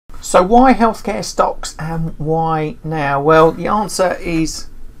So why healthcare stocks and why now? Well, the answer is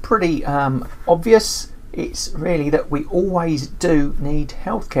pretty obvious. It's really that we always do need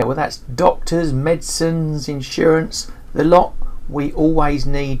healthcare. Well, that's doctors, medicines, insurance, the lot. We always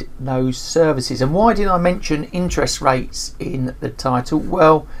need those services. And why did I mention interest rates in the title?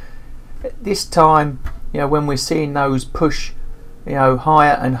 Well, at this time, when we're seeing those push,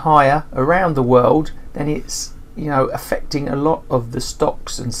 higher and higher around the world, then it's affecting a lot of the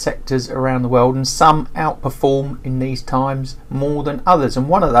stocks and sectors around the world, and some outperform in these times more than others. And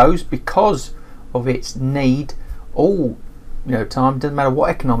one of those, because of its need all time, doesn't matter what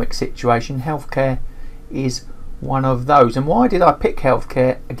economic situation, healthcare is one of those. And why did I pick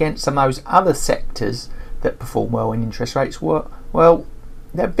healthcare against some of those other sectors that perform well in interest rates? Well,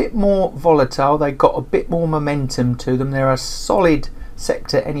 they're a bit more volatile, they've got a bit more momentum to them, they're a solid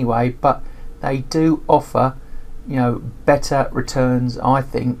sector anyway, but they do offer better returns, I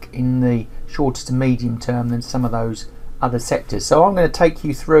think, in the shorter to medium term than some of those other sectors. So I'm going to take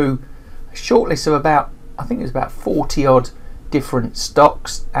you through a short list of about 40 odd different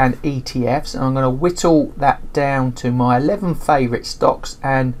stocks and ETFs, and I'm going to whittle that down to my 11 favourite stocks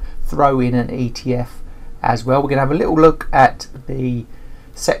and throw in an ETF as well. We're going to have a little look at the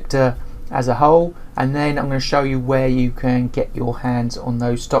sector as a whole, and then I'm going to show you where you can get your hands on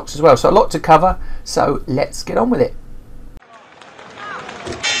those stocks as well. So a lot to cover, so let's get on with it.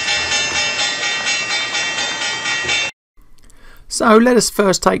 So let us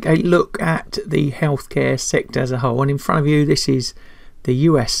first take a look at the healthcare sector as a whole, and in front of you this is the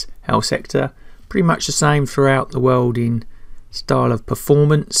US health sector, pretty much the same throughout the world in style of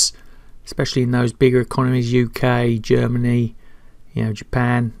performance, especially in those bigger economies, UK, Germany,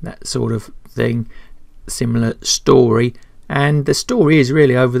 Japan, that sort of thing. Similar story, and the story is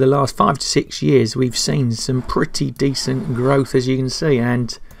really over the last 5 to 6 years we've seen some pretty decent growth, as you can see,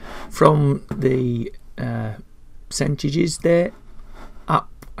 and from the percentages there, up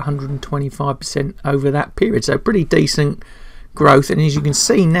 125% over that period, so pretty decent growth. And as you can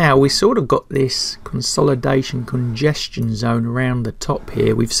see now, we sort of got this consolidation congestion zone around the top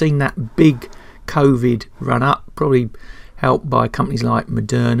here. We've seen that big COVID run up, probably helped by companies like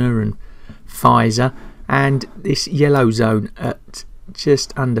Moderna and Pfizer, and this yellow zone at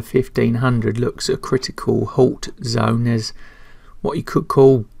just under 1500 looks a critical halt zone. There's what you could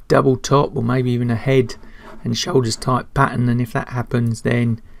call double top, or maybe even a head and shoulders type pattern, and if that happens,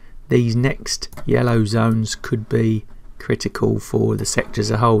 then these next yellow zones could be critical for the sector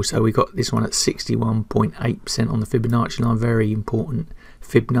as a whole. So we got this one at 61.8% on the Fibonacci line, very important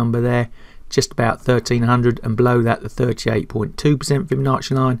fib number there, just about 1300, and below that the 38.2%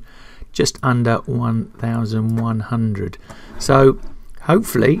 Fibonacci line, just under 1100. So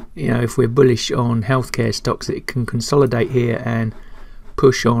hopefully, if we're bullish on healthcare stocks, it can consolidate here and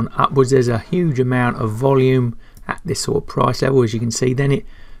push on upwards. There's a huge amount of volume at this sort of price level, as you can see. Then it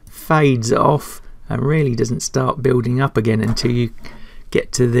fades off and really doesn't start building up again until you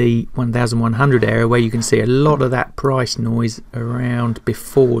get to the 1100 area, where you can see a lot of that price noise around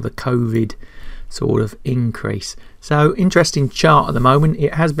before the COVID sort of increase. So interesting chart at the moment.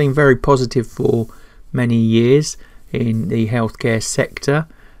 It has been very positive for many years in the healthcare sector,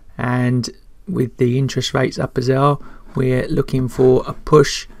 and with the interest rates up as well, we're looking for a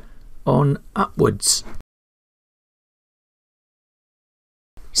push on upwards.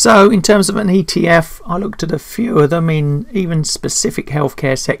 So in terms of an ETF, I looked at a few of them in even specific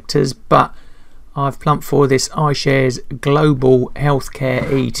healthcare sectors, but I've plumped for this iShares Global Healthcare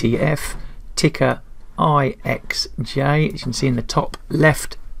ETF, ticker IXJ, as you can see in the top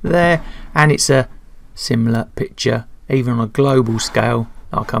left there, and it's a similar picture even on a global scale,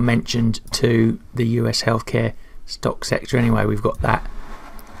 like I mentioned, to the US healthcare stock sector. Anyway, we've got that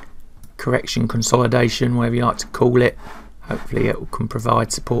correction, consolidation, whatever you like to call it. Hopefully it can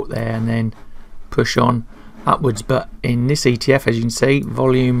provide support there and then push on upwards. But in this ETF, as you can see,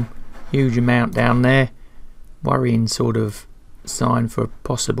 volume, huge amount down there, worrying sort of sign for a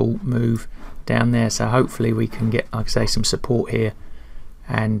possible move down there. So hopefully we can get, like I say, some support here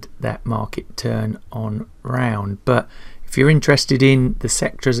and that market turn on round. But if you're interested in the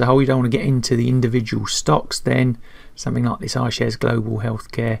sector as a whole, you don't want to get into the individual stocks, then something like this iShares Global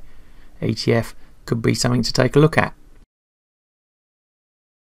Healthcare ETF could be something to take a look at.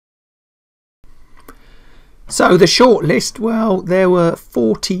 So the short list, well, there were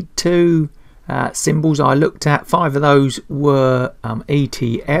 42 symbols I looked at. 5 of those were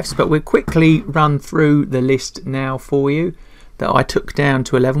ETFs, but we'll quickly run through the list now for you that I took down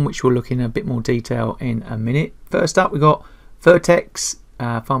to 11, which we'll look in a bit more detail in a minute. First up, we got Vertex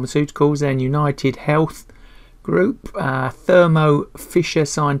Pharmaceuticals, then United Health, Group, Thermo Fisher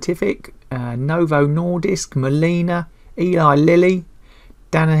Scientific, Novo Nordisk, Molina, Eli Lilly,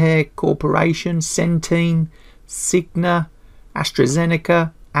 Danaher Corporation, Centene, Cigna,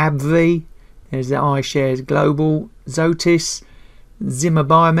 AstraZeneca, AbbVie, there's the iShares Global, Zoetis, Zimmer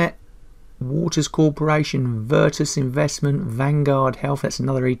Biomet, Waters Corporation, Virtus Investment, Vanguard Health, that's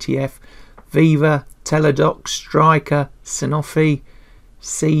another ETF, Viva, Teladoc, Stryker, Sanofi,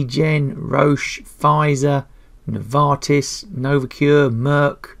 Seagen, Roche, Pfizer, Novartis, Novacure,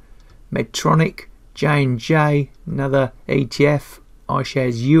 Merck, Medtronic, J&J, another ETF,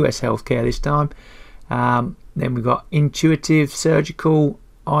 iShares US Healthcare this time. Then we've got Intuitive Surgical,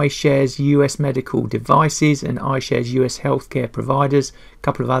 iShares US Medical Devices, and iShares US Healthcare Providers. A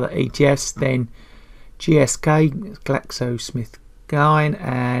couple of other ETFs. Then GSK, GlaxoSmithKline,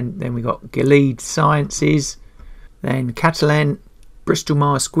 and then we got Gilead Sciences. Then Catalent, Bristol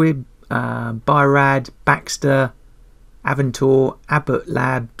Myers Squibb, Birad, Baxter, Aventor, Abbott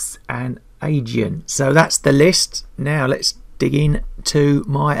Labs, and Aegon. So that's the list. Now let's dig in to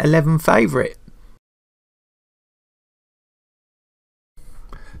my 11 favourite.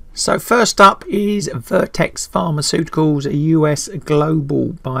 So first up is Vertex Pharmaceuticals, a US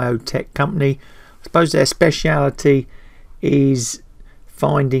global biotech company. I suppose their speciality is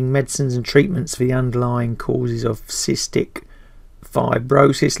finding medicines and treatments for the underlying causes of cystic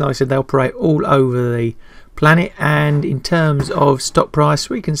fibrosis. Like I said, they operate all over the planet, and in terms of stock price,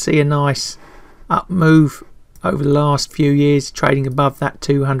 we can see a nice up move over the last few years, trading above that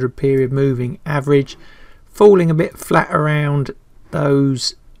 200 period moving average, falling a bit flat around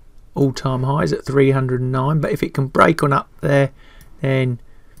those all-time highs at 309, but if it can break on up there, then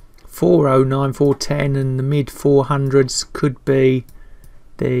 409, 410 and the mid 400s could be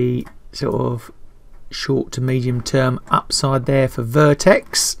the sort of short to medium term upside there for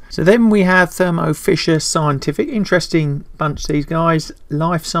Vertex. So then we have Thermo Fisher Scientific, interesting bunch these guys,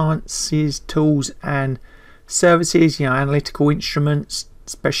 life sciences tools and services, analytical instruments,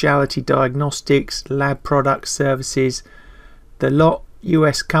 specialty diagnostics, lab products, services, the lot.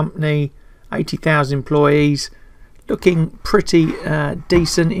 US company, 80,000 employees, looking pretty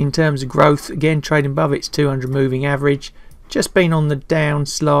decent in terms of growth. Again, trading above its 200 moving average, just been on the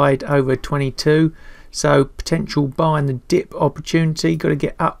downslide over 22, so potential buying the dip opportunity. Got to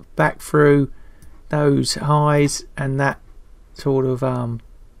get up back through those highs and that sort of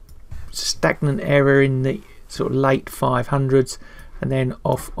stagnant area in the sort of late 500s, and then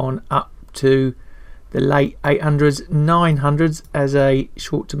off on up to the late 800s, 900s as a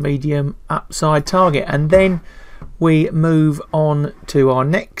short to medium upside target. And then we move on to our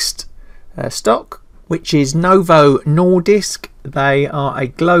next stock, which is Novo Nordisk. They are a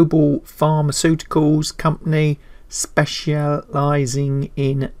global pharmaceuticals company specializing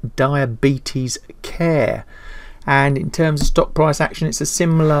in diabetes care. And in terms of stock price action, it's a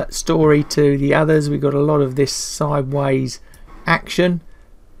similar story to the others. We've got a lot of this sideways action.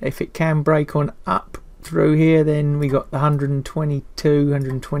 If it can break on up through here, then we got the 122,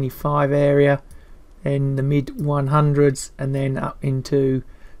 125 area, then the mid 100s, and then up into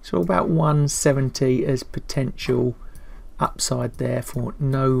so about 170 as potential upside there for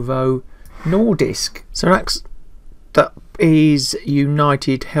Novo Nordisk. So next up is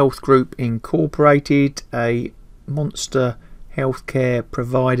United Health Group Incorporated, a monster healthcare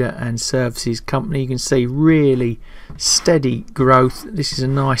provider and services company. You can see really steady growth. This is a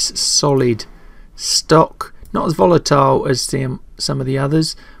nice solid stock, not as volatile as some of the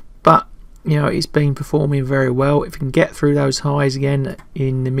others, but it's been performing very well. If you can get through those highs again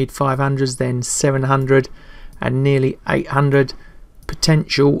in the mid 500s, then 700 and nearly 800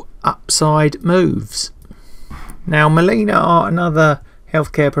 potential upside moves. Now Molina are another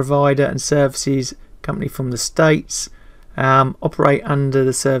healthcare provider and services company from the States, operate under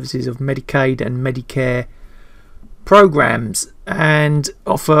the services of Medicaid and Medicare programs and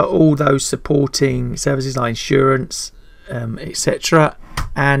offer all those supporting services like insurance, etc.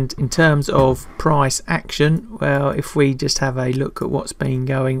 And in terms of price action, well, if we just have a look at what's been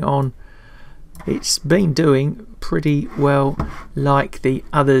going on, it's been doing pretty well like the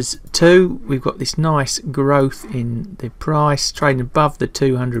others too. We've got this nice growth in the price, trading above the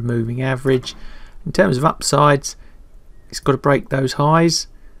 200 moving average. In terms of upsides, it's got to break those highs,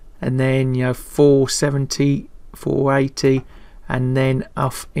 and then 470, 480, and then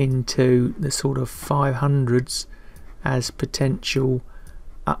off into the sort of 500s as potential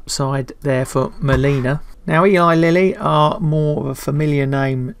upside there for Molina. Now Eli Lilly are more of a familiar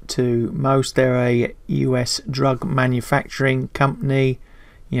name to most. They're a US drug manufacturing company.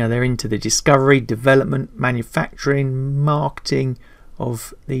 They're into the discovery, development, manufacturing, marketing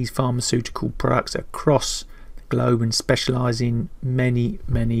of these pharmaceutical products across globe and specialise in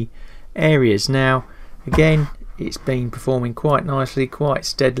many areas. Now again, it's been performing quite nicely, quite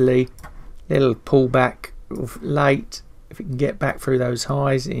steadily. Little pullback of late. If it can get back through those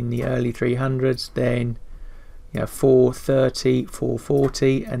highs in the early 300s, then 430,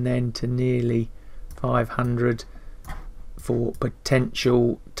 440, and then to nearly 500 for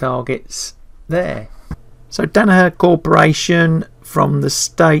potential targets there. So Danaher Corporation from the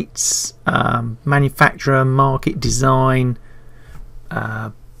States, manufacturer, market design,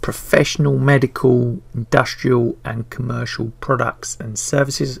 professional, medical, industrial and commercial products and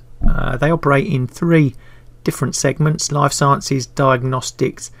services. They operate in 3 different segments: life sciences,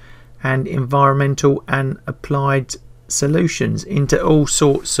 diagnostics and environmental and applied solutions, into all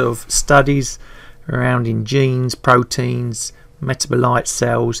sorts of studies around in genes, proteins, metabolite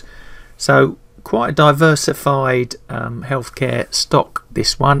cells. So quite a diversified healthcare stock,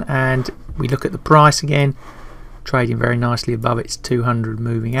 this one. And we look at the price again, trading very nicely above its 200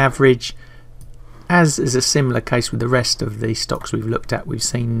 moving average. As is a similar case with the rest of the stocks we've looked at, we've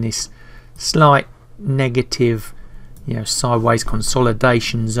seen this slight negative sideways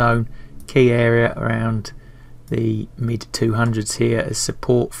consolidation zone. Key area around the mid 200s here as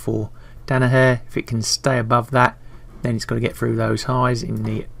support for Danaher. If it can stay above that, then it's got to get through those highs in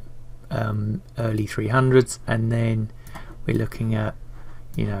the early 300s, and then we're looking at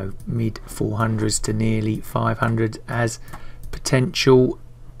mid 400s to nearly 500 as potential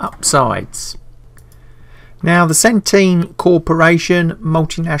upsides. Now the Centene Corporation,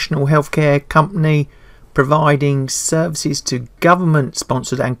 multinational healthcare company providing services to government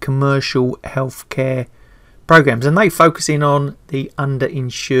sponsored and commercial healthcare programs, and they focus in on the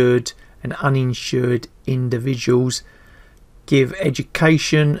underinsured and uninsured individuals, give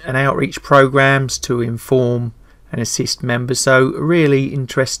education and outreach programs to inform and assist members. So a really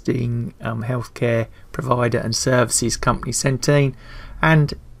interesting healthcare provider and services company, Centene.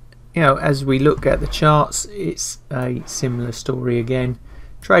 And as we look at the charts, it's a similar story again,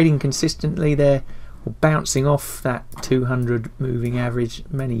 trading consistently there, or bouncing off that 200 moving average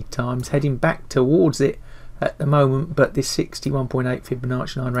many times, heading back towards it at the moment. But this 61.8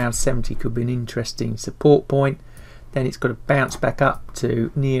 Fibonacci line around 70 could be an interesting support point. Then it's got to bounce back up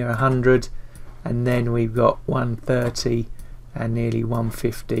to near 100, and then we've got 130 and nearly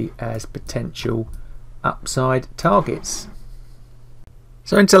 150 as potential upside targets.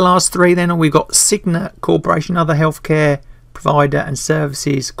 So into the last 3 then, we've got Cigna Corporation, other healthcare provider and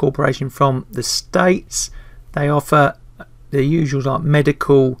services corporation from the States. They offer the usual like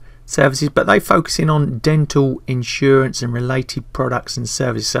medical services, but they focus in on dental insurance and related products and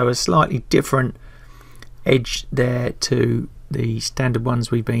services. So a slightly different edge there to the standard ones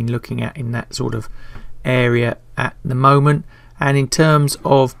we've been looking at in that sort of area at the moment. And in terms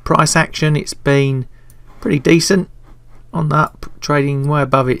of price action, it's been pretty decent on the up, trading way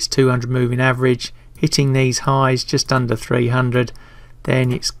above its 200 moving average, hitting these highs just under 300.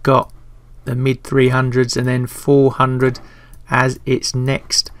 Then it's got the mid 300s and then 400 as its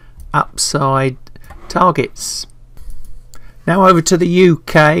next upside targets. Now over to the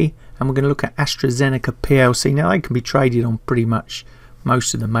UK, and we're going to look at AstraZeneca PLC. Now they can be traded on pretty much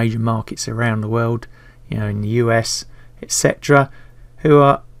most of the major markets around the world, in the US, etc. Who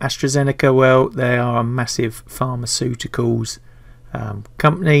are AstraZeneca? Well, they are a massive pharmaceuticals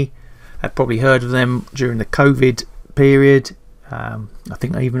company. I've probably heard of them during the COVID period. I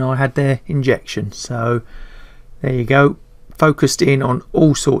think even I had their injection. So there you go. Focused in on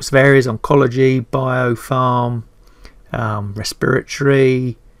all sorts of areas: oncology, biopharm,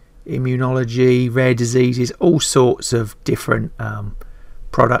 respiratory, immunology, rare diseases, all sorts of different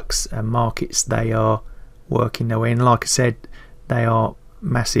products and markets they are working their way in. Like I said, they are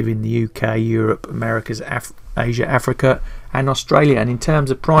massive in the UK, Europe, Americas, Asia, Africa and Australia. And in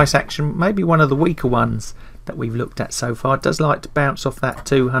terms of price action, maybe one of the weaker ones that we've looked at so far. It does like to bounce off that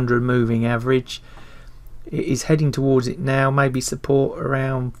 200 moving average. It is heading towards it now, maybe support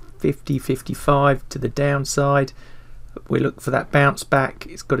around 50, 55 to the downside. We look for that bounce back.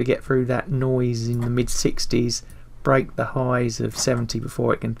 It's got to get through that noise in the mid 60s, break the highs of 70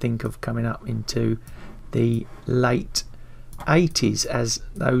 before it can think of coming up into the late 80s as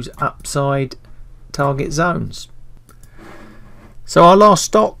those upside target zones. So our last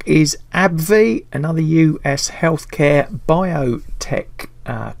stock is AbbVie, another US healthcare biotech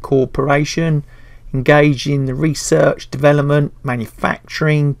corporation engaged in the research, development,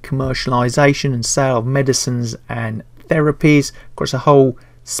 manufacturing, commercialization and sale of medicines and therapies across a whole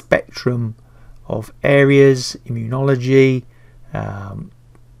spectrum of areas, immunology,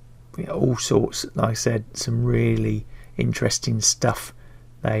 all sorts. Like I said, some really interesting stuff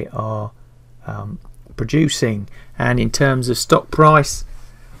they are producing. And in terms of stock price,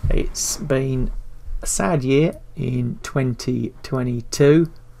 it's been a sad year in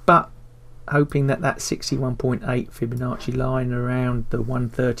 2022, but hoping that 61.8 Fibonacci line around the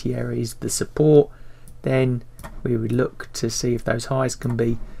 130 area is the support, then we would look to see if those highs can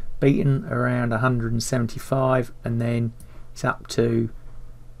be beaten around 175, and then it's up to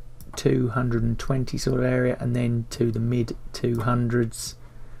 220 sort of area, and then to the mid 200s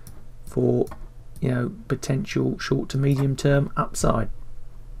for, you know, potential short to medium term upside.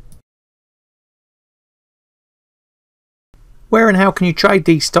 Where and how can you trade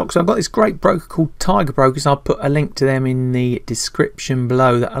these stocks? I've got this great broker called Tiger Brokers. I'll put a link to them in the description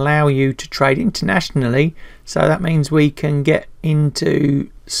below, that allow you to trade internationally. So that means we can get into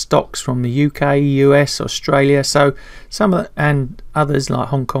stocks from the UK, US, Australia, so some of the, and others like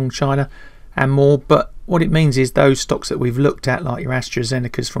Hong Kong, China and more. But what it means is those stocks that we've looked at, like your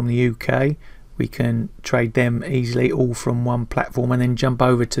AstraZeneca's from the UK, we can trade them easily all from one platform, and then jump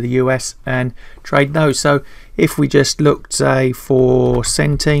over to the US and trade those. So if we just looked, say, for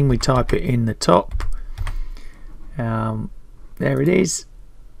Centene, we type it in the top, there it is.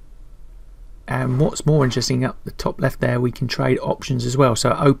 And what's more interesting, up the top left there, we can trade options as well. So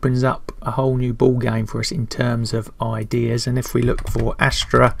it opens up a whole new ball game for us in terms of ideas. And if we look for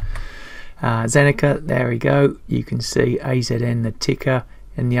AstraZeneca, there we go, you can see AZN, the ticker,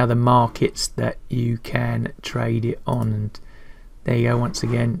 and the other markets that you can trade it on. And there you go, once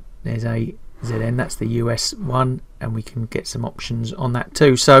again, there's AZN, that's the US one, and we can get some options on that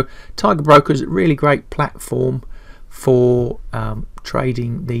too. So Tiger Brokers, a really great platform for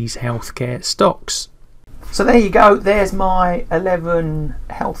trading these healthcare stocks. So there you go, there's my 11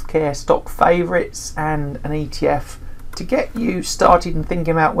 healthcare stock favorites and an ETF to get you started and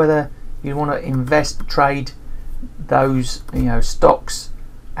thinking about whether you want to invest, trade those, you know, stocks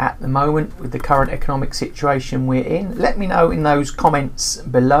at the moment with the current economic situation we're in. Let me know in those comments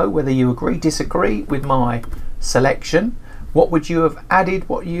below whether you agree, disagree with my selection. What would you have added,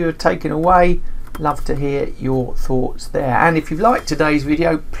 what you have taken away? Love to hear your thoughts there. And if you've liked today's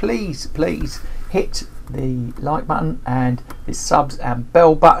video, please hit the like button and the subs and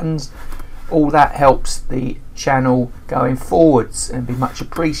bell buttons. All that helps the channel going forwards and be much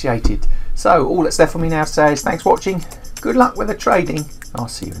appreciated. So all that's left for me now to say is thanks for watching, good luck with the trading, I'll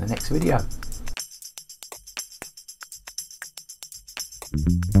see you in the next video.